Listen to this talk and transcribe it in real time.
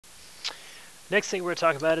Next thing we're going to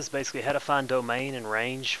talk about is basically how to find domain and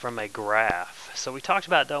range from a graph. So we talked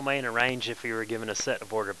about domain and range if we were given a set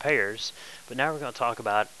of ordered pairs, but now we're going to talk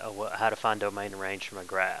about how to find domain and range from a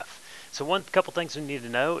graph. So one couple things we need to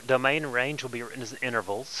know: domain and range will be written as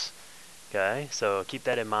intervals. Okay, so keep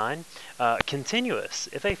that in mind. Continuous.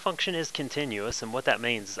 If a function is continuous, and what that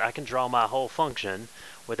means is I can draw my whole function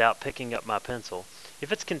without picking up my pencil.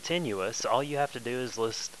 If it's continuous, all you have to do is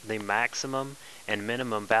list the maximum and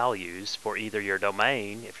minimum values for either your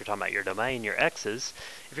domain, if you're talking about your domain, your x's.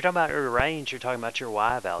 If you're talking about your range, you're talking about your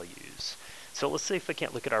y values. So let's see if we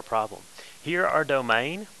can't look at our problem. Here our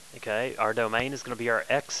domain, okay, our domain is going to be our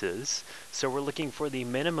x's, so we're looking for the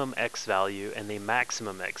minimum x value and the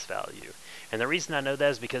maximum x value. And the reason I know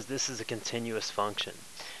that is because this is a continuous function.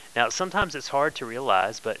 Now sometimes it's hard to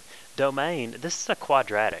realize, but domain, this is a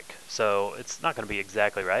quadratic, so it's not going to be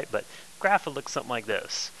exactly right, but graph would look something like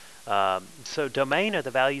this. So domain are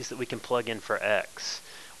the values that we can plug in for x.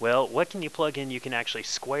 Well, what can you plug in you can actually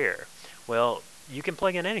square? Well, you can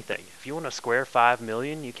plug in anything. If you want to square 5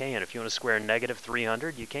 million, you can. If you want to square negative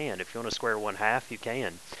 300, you can. If you want to square 1/2, you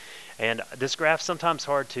can. And this graph's sometimes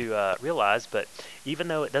hard to realize, but even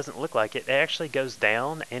though it doesn't look like it, it actually goes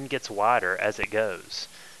down and gets wider as it goes.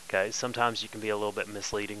 Okay, sometimes you can be a little bit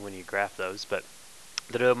misleading when you graph those, but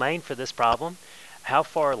the domain for this problem, how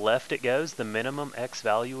far left it goes, the minimum x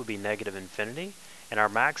value will be negative infinity, and our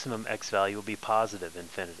maximum x value will be positive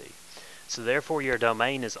infinity. So therefore your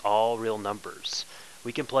domain is all real numbers.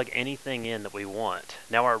 We can plug anything in that we want.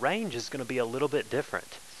 Now our range is going to be a little bit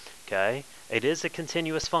different. Okay, it is a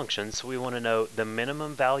continuous function, so we want to know the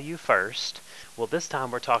minimum value first. Well, this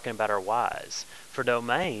time we're talking about our y's. For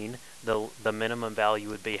domain, the minimum value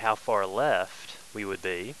would be how far left we would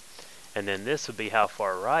be, and then this would be how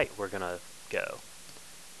far right we're going to go.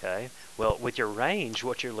 Okay, well, with your range,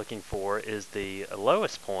 what you're looking for is the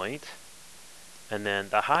lowest point and then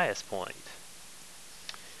the highest point.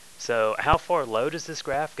 So how far low does this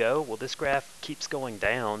graph go? Well, this graph keeps going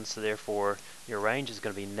down, so therefore your range is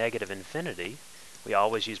going to be negative infinity. We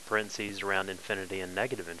always use parentheses around infinity and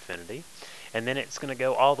negative infinity. And then it's going to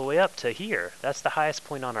go all the way up to here. That's the highest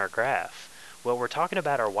point on our graph. Well, we're talking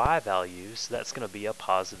about our y values, so that's going to be a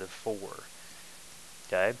positive 4.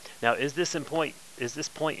 Okay. Now, is this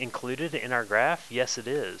point included in our graph? Yes, it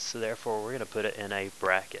is. So therefore, we're going to put it in a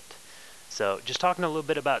bracket. So just talking a little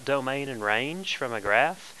bit about domain and range from a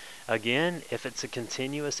graph. Again, if it's a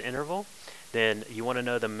continuous interval, then you want to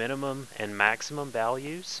know the minimum and maximum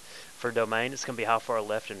values. For domain, it's going to be how far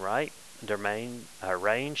left and right. Domain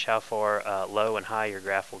range, how far low and high your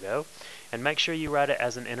graph will go. And make sure you write it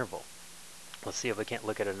as an interval. Let's see if we can't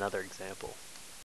look at another example.